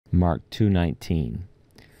Mark 2:19.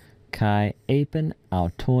 Kai epen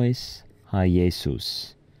autois ha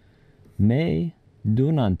Jesus. Me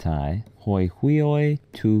dunantai hoi huioi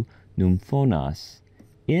tu nymphonas,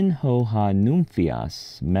 in ho ha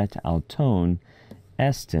nymphias met auton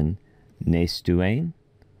estin nestuein,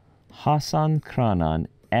 hasan kranan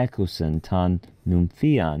ekusen tan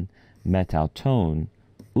nymphian met auton,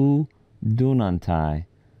 u dunantai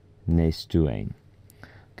nestuein.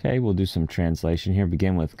 Okay, we'll do some translation here.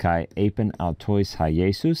 Begin with Kai epen autois ha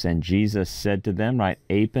Jesus, and Jesus said to them, right?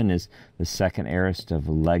 Epen is the second aorist of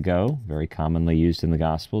lego, very commonly used in the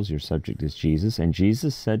Gospels. Your subject is Jesus. And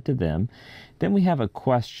Jesus said to them, then we have a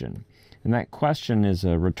question. And that question is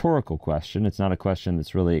a rhetorical question. It's not a question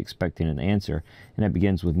that's really expecting an answer. And it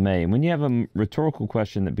begins with may. And when you have a rhetorical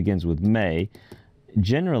question that begins with may,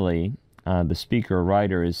 generally the speaker or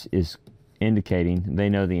writer is indicating they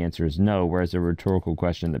know the answer is no, whereas a rhetorical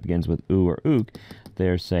question that begins with oo or ook,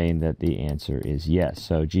 they're saying that the answer is yes.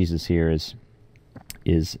 So Jesus here is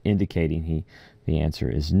indicating the answer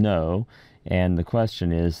is no. And the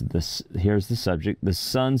question is, here's the subject: the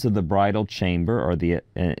sons of the bridal chamber, or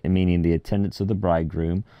meaning the attendants of the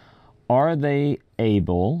bridegroom, are they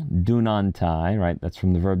able, dunantai, right? That's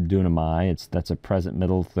from the verb dunamai. That's a present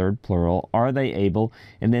middle third plural. Are they able?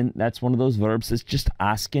 And then that's one of those verbs that's just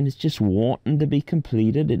asking. It's just wanting to be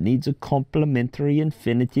completed. It needs a complementary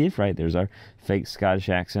infinitive, right? There's our fake Scottish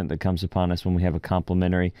accent that comes upon us when we have a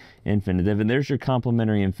complementary infinitive. And there's your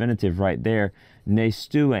complementary infinitive right there.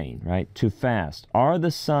 Nestuein, right? To fast. Are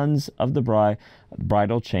the sons of the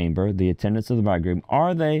bridal chamber, the attendants of the bridegroom,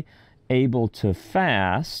 are they able to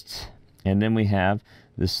fast? And then we have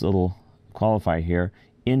this little qualifier here,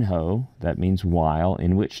 inho, that means while,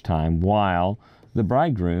 in which time, while the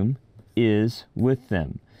bridegroom is with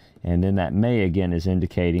them. And then that may again is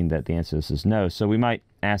indicating that the answer to this is no. So we might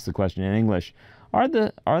ask the question in English: Are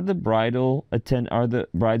the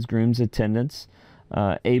bridegroom's attendants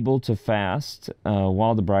able to fast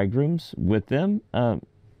while the bridegroom's with them?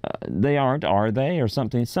 They aren't, are they? Or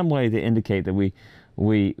something, some way to indicate that we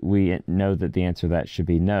know that the answer to that should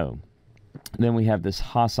be no. Then we have this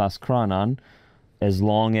hasas kranon, as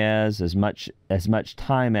long as much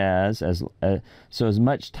time as, so as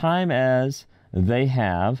much time as they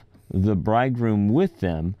have the bridegroom with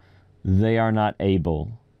them, they are not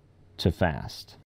able to fast.